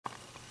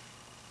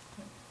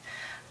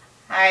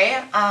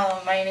Hi,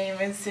 my name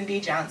is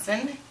Cindy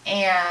Johnson,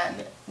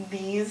 and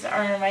these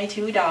are my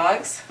two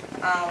dogs.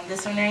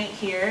 This one right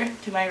here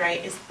to my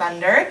right is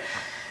Thunder.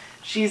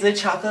 She's a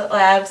Chocolate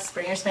Lab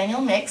Springer Spaniel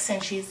mix,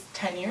 and she's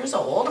 10 years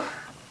old.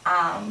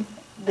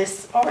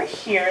 This over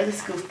here,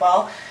 this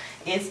goofball,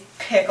 is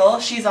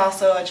Pickle. She's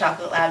also a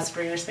Chocolate Lab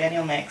Springer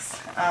Spaniel mix,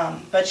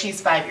 but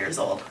she's 5 years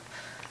old.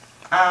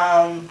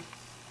 As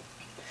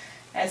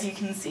you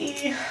can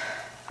see,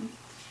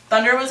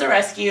 Thunder was a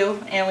rescue,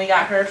 and we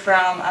got her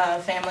from a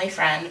family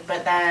friend,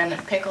 but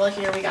then Pickle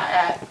here we got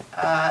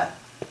at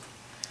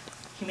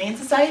Humane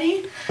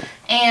Society,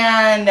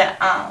 and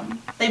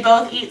they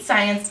both eat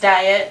science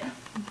diet,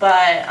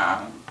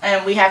 but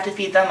and we have to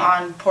feed them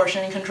on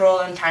portion control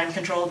and time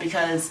control,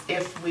 because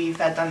if we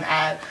fed them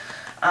at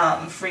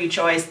free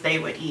choice, they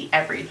would eat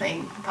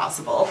everything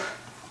possible.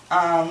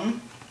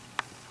 Some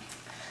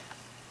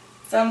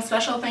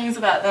special things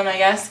about them, I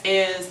guess,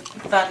 is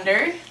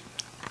Thunder.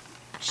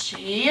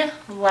 She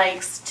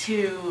likes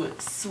to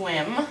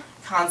swim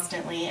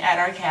constantly at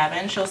our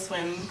cabin. She'll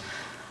swim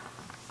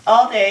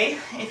all day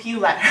if you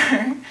let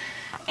her.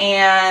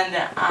 And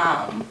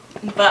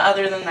but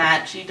other than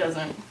that, she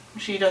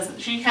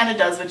kind of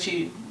does what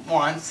she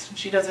wants.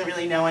 She doesn't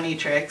really know any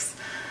tricks.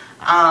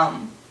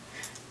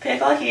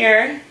 Pickle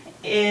here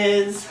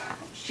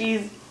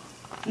she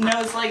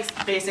knows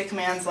like basic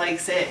commands like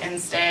sit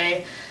and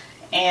stay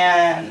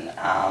and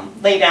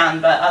lay down,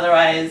 but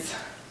otherwise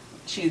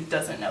she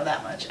doesn't know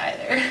that much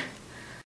either.